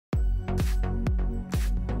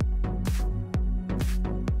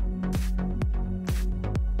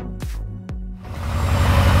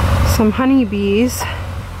some honeybees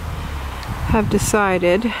have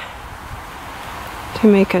decided to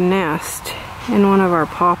make a nest in one of our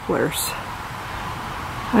poplars.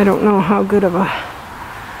 I don't know how good of a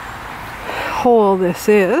hole this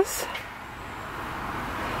is,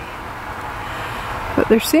 but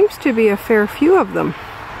there seems to be a fair few of them.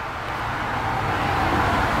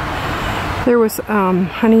 There was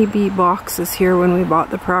honeybee boxes here when we bought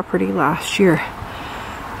the property last year,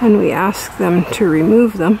 and we asked them to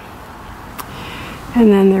remove them. And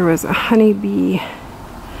then there was a honeybee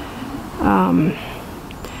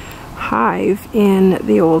hive in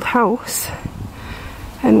the old house,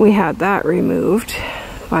 and we had that removed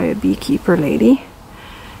by a beekeeper lady.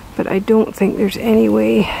 But I don't think there's any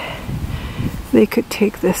way they could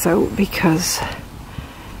take this out, because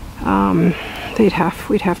we'd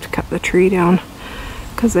have to cut the tree down,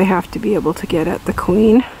 because they have to be able to get at the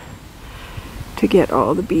queen to get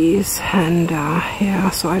all the bees. And yeah,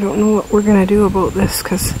 so I don't know what we're gonna do about this,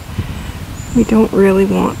 because we don't really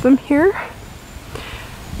want them here.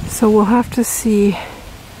 So we'll have to see.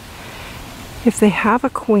 If they have a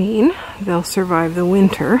queen, they'll survive the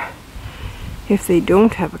winter. If they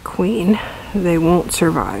don't have a queen, they won't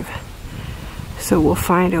survive. So we'll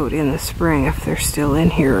find out in the spring if they're still in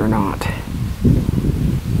here or not.